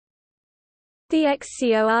The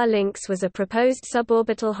XCOR Lynx was a proposed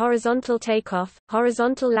suborbital horizontal takeoff,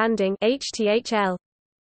 horizontal landing (HTHL)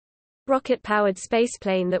 rocket-powered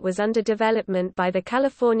spaceplane that was under development by the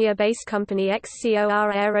California-based company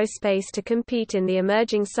XCOR Aerospace to compete in the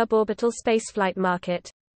emerging suborbital spaceflight market.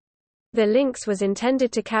 The Lynx was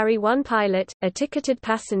intended to carry one pilot, a ticketed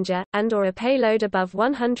passenger, and/or a payload above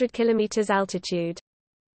 100 km altitude.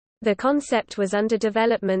 The concept was under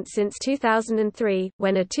development since 2003,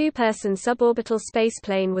 when a two-person suborbital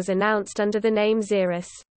spaceplane was announced under the name Xerus.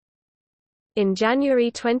 In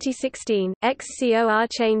January 2016, XCOR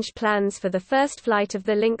changed plans for the first flight of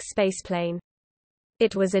the Lynx spaceplane.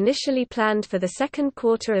 It was initially planned for the second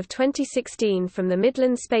quarter of 2016 from the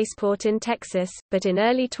Midland Spaceport in Texas, but in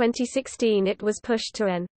early 2016 it was pushed to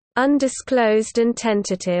an undisclosed and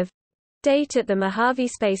tentative date at the Mojave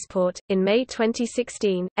Spaceport. In May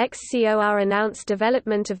 2016, XCOR announced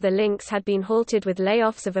development of the Lynx had been halted with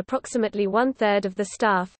layoffs of approximately one-third of the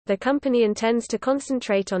staff. The company intends to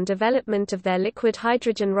concentrate on development of their liquid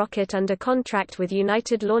hydrogen rocket under contract with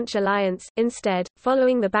United Launch Alliance. Instead,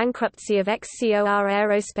 following the bankruptcy of XCOR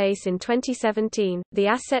Aerospace in 2017, the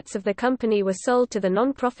assets of the company were sold to the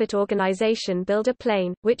non-profit organization Build a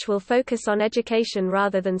Plane, which will focus on education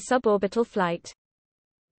rather than suborbital flight.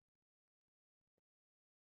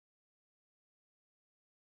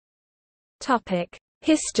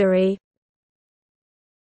 History.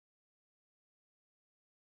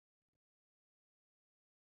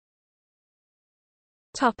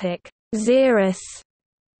 Xerus.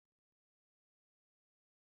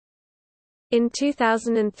 In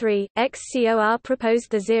 2003, XCOR proposed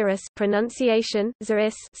the Xerus pronunciation,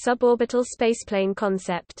 Xerus suborbital spaceplane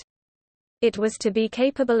concept. It was to be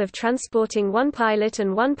capable of transporting one pilot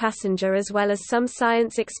and one passenger as well as some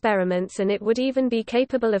science experiments, and it would even be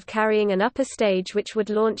capable of carrying an upper stage which would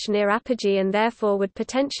launch near apogee and therefore would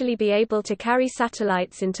potentially be able to carry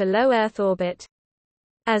satellites into low Earth orbit.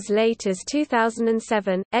 As late as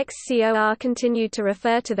 2007, XCOR continued to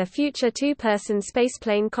refer to the future two-person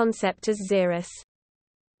spaceplane concept as Xerus.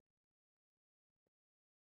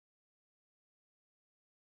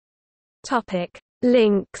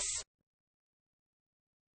 Lynx.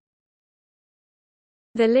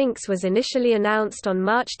 The Lynx was initially announced on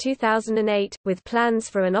March 2008, with plans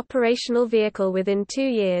for an operational vehicle within 2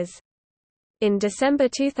 years. In December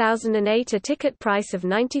 2008, a ticket price of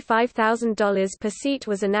 $95,000 per seat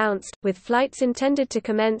was announced, with flights intended to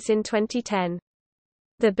commence in 2010.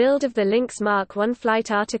 The build of the Lynx Mark I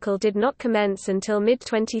flight article did not commence until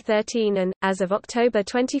mid-2013 and, as of October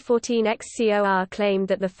 2014, XCOR claimed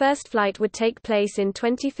that the first flight would take place in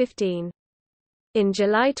 2015. In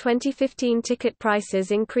July 2015, ticket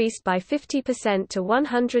prices increased by 50% to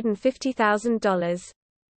 $150,000.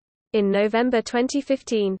 In November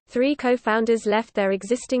 2015, 3 co-founders left their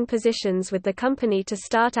existing positions with the company to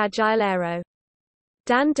start Agile Aero.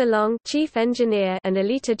 Dan DeLong, chief engineer, and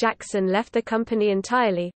Alita Jackson left the company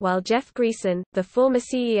entirely, while Jeff Greason, the former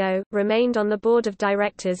CEO, remained on the board of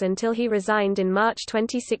directors until he resigned in March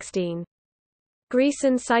 2016.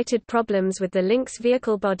 Greason cited problems with the Lynx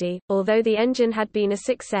vehicle body, although the engine had been a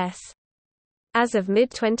success. As of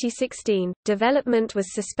mid-2016, development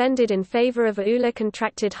was suspended in favor of a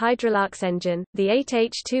ULA-contracted Hydrolarx engine, the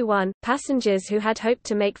 8H21. Passengers who had hoped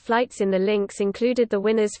to make flights in the Lynx included the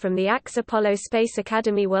winners from the AX Apollo Space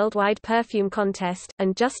Academy Worldwide Perfume Contest,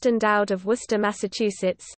 and Justin Dowd of Worcester,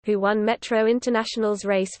 Massachusetts, who won Metro International's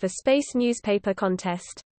Race for Space newspaper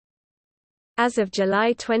contest. As of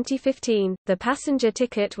July 2015, the passenger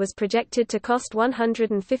ticket was projected to cost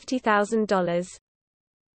 $150,000.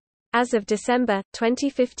 As of December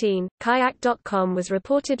 2015, Kayak.com was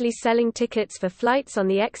reportedly selling tickets for flights on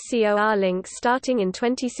the XCOR Lynx starting in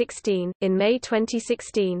 2016. In May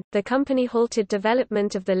 2016, the company halted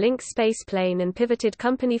development of the Lynx spaceplane and pivoted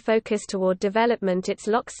company focus toward development its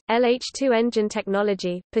LOX LH2 engine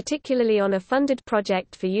technology, particularly on a funded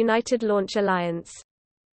project for United Launch Alliance.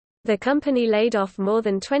 The company laid off more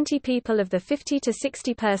than 20 people of the 50 to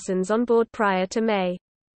 60 persons on board prior to May.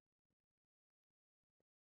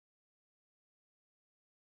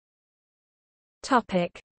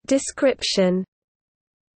 Topic description.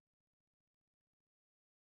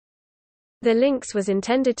 The Lynx was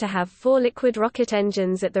intended to have 4 liquid rocket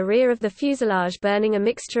engines at the rear of the fuselage burning a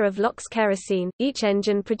mixture of LOX kerosene, each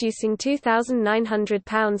engine producing 2,900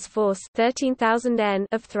 pounds force 13,000 N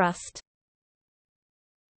of thrust.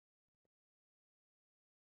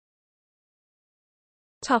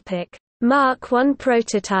 Mark I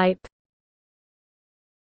prototype.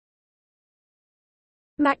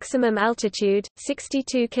 Maximum altitude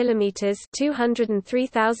 62 kilometers,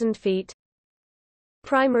 203,000 feet.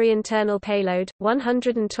 Primary internal payload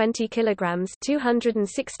 120 kilograms,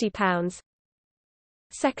 260 pounds.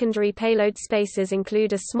 Secondary payload spaces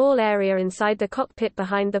include a small area inside the cockpit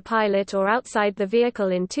behind the pilot or outside the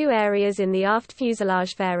vehicle in two areas in the aft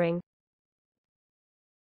fuselage fairing.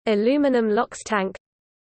 Aluminum LOX tank.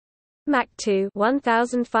 Mach 2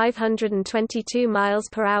 1522 miles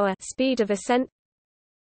per hour speed of ascent.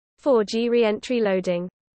 4G re-entry loading.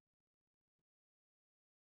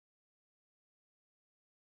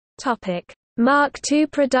 Topic: Mark II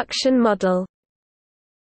production model.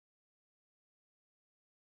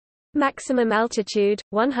 Maximum altitude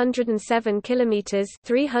 107 kilometers,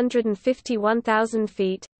 351,000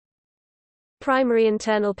 feet. Primary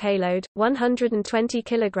internal payload 120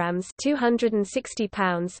 kilograms, 260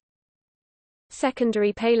 pounds.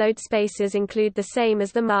 Secondary payload spaces include the same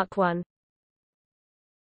as the Mark I.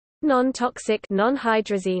 Non-toxic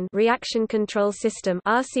non-hydrazine reaction control system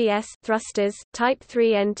 (RCS) thrusters type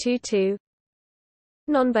 3N22.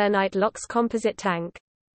 Non-Bernite LOX composite tank.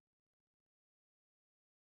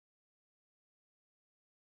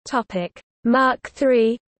 Topic: Mark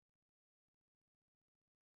III.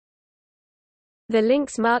 The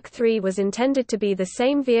Lynx Mark III was intended to be the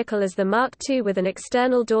same vehicle as the Mark II with an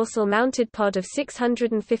external dorsal-mounted pod of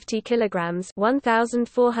 650 kilograms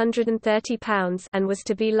 (1,430 pounds) and was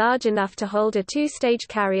to be large enough to hold a two-stage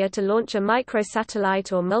carrier to launch a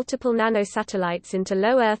microsatellite or multiple nanosatellites into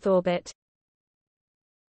low Earth orbit.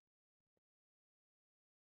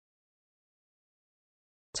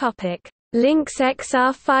 Lynx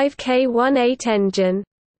XR-5K18 engine.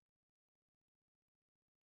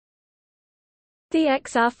 The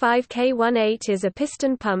XR-5K18 is a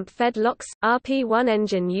piston pump-fed LOX, RP1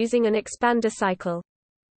 engine using an expander cycle.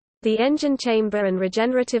 The engine chamber and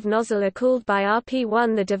regenerative nozzle are cooled by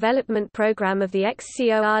RP1. The development program of the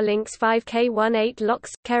XCOR Lynx 5K18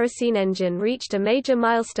 LOX kerosene engine reached a major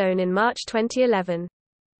milestone in March 2011.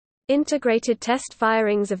 Integrated test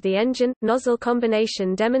firings of the engine-nozzle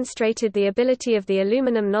combination demonstrated the ability of the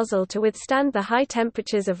aluminum nozzle to withstand the high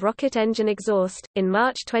temperatures of rocket engine exhaust. In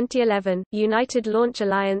March 2011, United Launch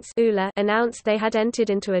Alliance (ULA) announced they had entered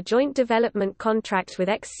into a joint development contract with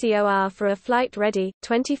XCOR for a flight-ready,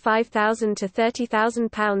 25,000 to 30,000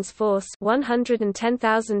 pounds force,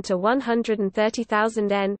 110,000 to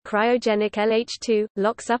 130,000 N cryogenic LH2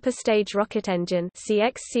 LOX upper stage rocket engine.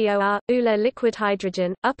 (XCOR ULA liquid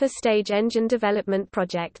hydrogen upper stage engine development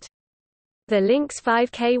project). The Lynx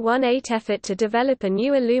 5K18 effort to develop a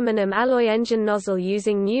new aluminum alloy engine nozzle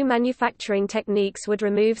using new manufacturing techniques would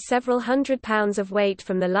remove several hundred pounds of weight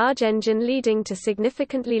from the large engine, leading to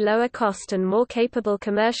significantly lower cost and more capable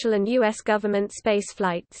commercial and U.S. government space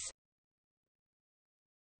flights.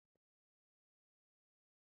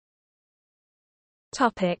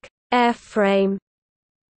 Airframe.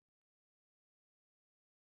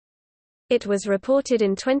 It was reported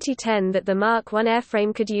in 2010 that the Mark I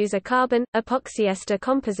airframe could use a carbon, epoxyester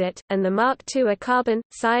composite, and the Mark II a carbon,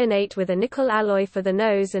 cyanate with a nickel alloy for the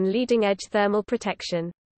nose and leading-edge thermal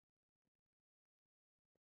protection.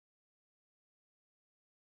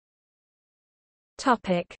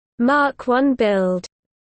 Mark I build.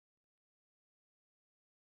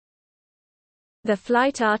 The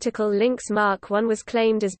flight article Lynx Mark I was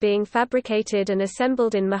claimed as being fabricated and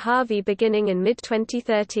assembled in Mojave beginning in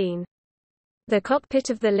mid-2013. The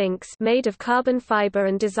cockpit of the Lynx, made of carbon fiber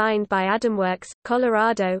and designed by Adamworks,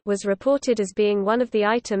 Colorado, was reported as being one of the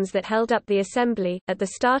items that held up the assembly. At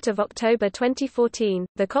the start of October 2014,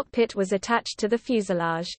 the cockpit was attached to the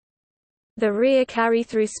fuselage. The rear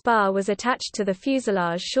carry-through spar was attached to the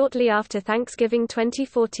fuselage shortly after Thanksgiving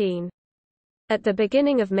 2014. At the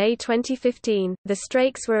beginning of May 2015, the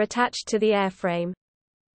strakes were attached to the airframe.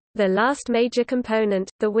 The last major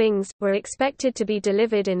component, the wings, were expected to be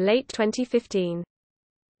delivered in late 2015.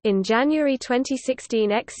 In January 2016,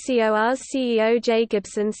 XCOR's CEO Jay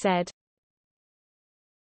Gibson said,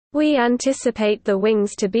 "We anticipate the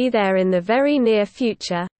wings to be there in the very near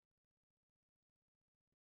future."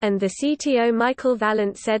 And the CTO Michael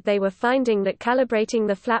Vallant said they were finding that calibrating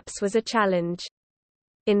the flaps was a challenge.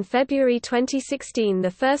 In February 2016,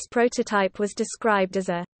 the first prototype was described as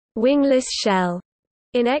a wingless shell.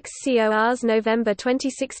 In XCOR's November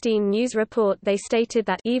 2016 news report, they stated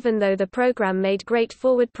that even though the program made great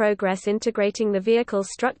forward progress integrating the vehicle's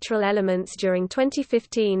structural elements during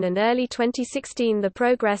 2015 and early 2016, the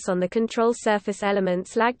progress on the control surface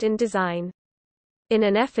elements lagged in design. In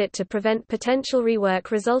an effort to prevent potential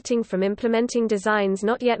rework resulting from implementing designs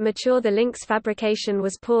not yet mature, the Lynx fabrication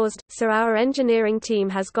was paused, so our engineering team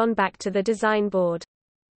has gone back to the design board.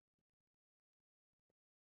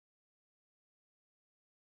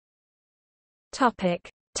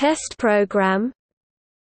 Test program.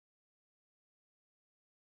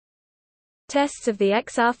 Tests of the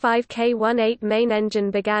XR-5K18 main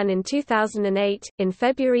engine began in 2008. In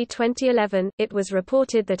February 2011, it was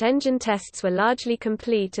reported that engine tests were largely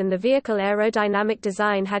complete and the vehicle aerodynamic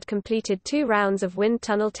design had completed 2 rounds of wind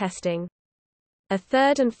tunnel testing. A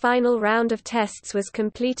third and final round of tests was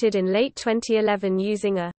completed in late 2011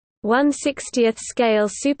 using a 1/60th scale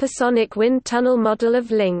supersonic wind tunnel model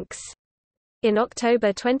of Lynx. In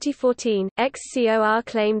October 2014, XCOR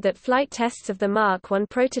claimed that flight tests of the Mark I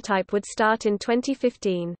prototype would start in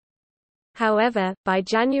 2015. However, by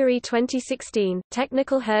January 2016,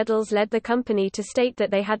 technical hurdles led the company to state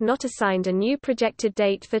that they had not assigned a new projected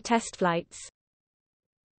date for test flights.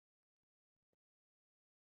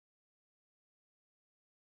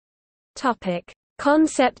 Topic: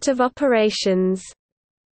 Concept of operations.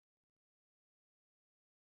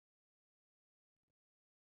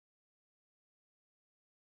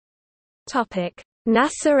 NASA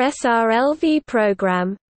sRLV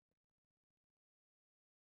program.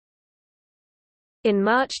 In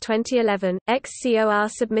March 2011, XCOR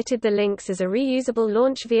submitted the Lynx as a reusable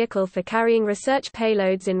launch vehicle for carrying research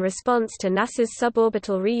payloads in response to NASA's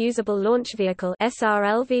Suborbital Reusable Launch Vehicle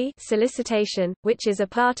 (SRLV) solicitation, which is a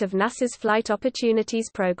part of NASA's Flight Opportunities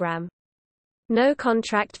program. No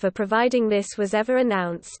contract for providing this was ever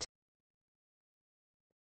announced.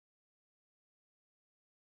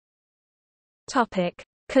 Topic: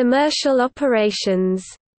 Commercial operations.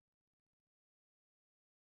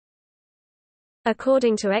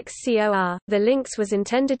 According to XCOR, the Lynx was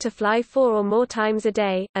intended to fly 4 or more times a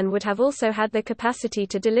day, and would have also had the capacity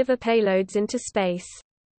to deliver payloads into space.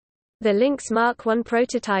 The Lynx Mark I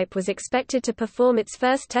prototype was expected to perform its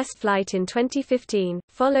first test flight in 2015,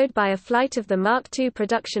 followed by a flight of the Mark II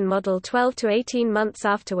production model 12 to 18 months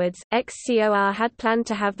afterwards. XCOR had planned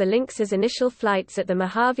to have the Lynx's initial flights at the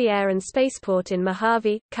Mojave Air and Spaceport in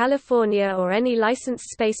Mojave, California, or any licensed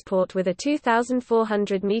spaceport with a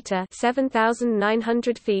 2,400-meter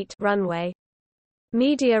 (7,900 feet) runway.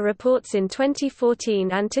 Media reports in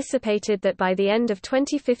 2014 anticipated that by the end of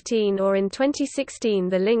 2015 or in 2016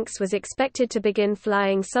 the Lynx was expected to begin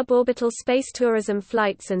flying suborbital space tourism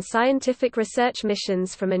flights and scientific research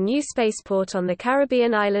missions from a new spaceport on the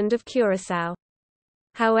Caribbean island of Curaçao.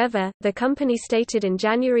 However, the company stated in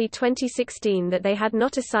January 2016 that they had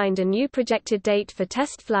not assigned a new projected date for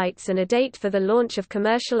test flights and a date for the launch of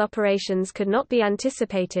commercial operations could not be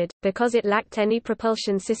anticipated. Because it lacked any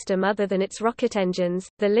propulsion system other than its rocket engines,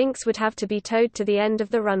 the Lynx would have to be towed to the end of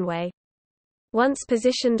the runway. Once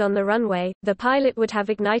positioned on the runway, the pilot would have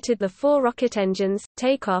ignited the 4 rocket engines,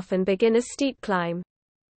 take off and begin a steep climb.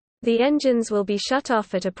 The engines will be shut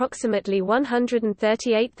off at approximately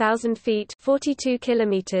 138,000 feet (42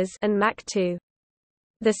 kilometers) and Mach 2.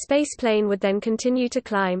 The spaceplane would then continue to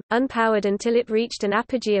climb, unpowered until it reached an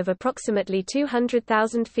apogee of approximately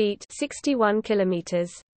 200,000 feet (61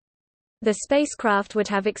 kilometers). The spacecraft would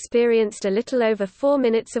have experienced a little over 4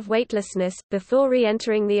 minutes of weightlessness, before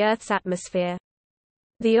re-entering the Earth's atmosphere.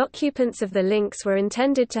 The occupants of the Lynx were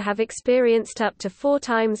intended to have experienced up to 4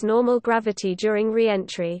 times normal gravity during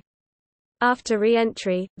re-entry. After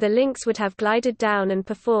re-entry, the Lynx would have glided down and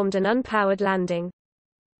performed an unpowered landing.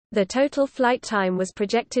 The total flight time was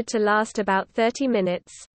projected to last about 30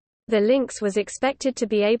 minutes. The Lynx was expected to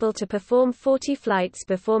be able to perform 40 flights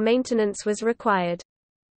before maintenance was required.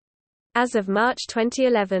 As of March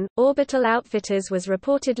 2011, Orbital Outfitters was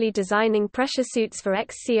reportedly designing pressure suits for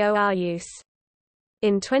XCOR use.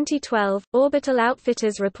 In 2012, Orbital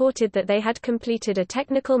Outfitters reported that they had completed a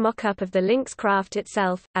technical mock-up of the Lynx craft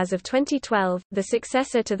itself. As of 2012, the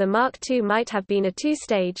successor to the Mark II might have been a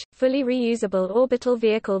 2-stage, fully reusable orbital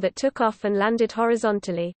vehicle that took off and landed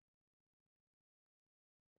horizontally.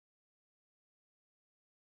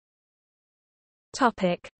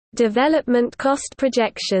 Topic: Development cost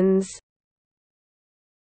projections.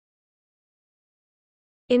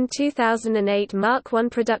 In 2008, Mark I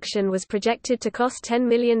production was projected to cost $10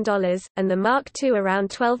 million, and the Mark II around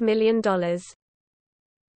 $12 million.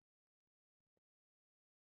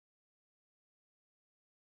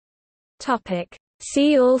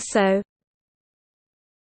 See also: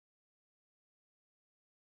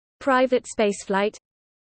 Private spaceflight,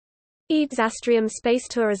 Xerus space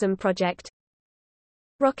tourism project,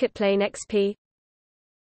 Rocketplane XP,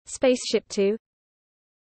 Spaceship Two,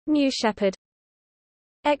 New Shepard,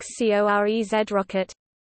 XCOR-EZ rocket,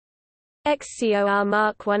 XCOR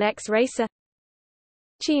Mark I X Racer,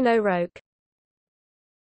 Chino Roque.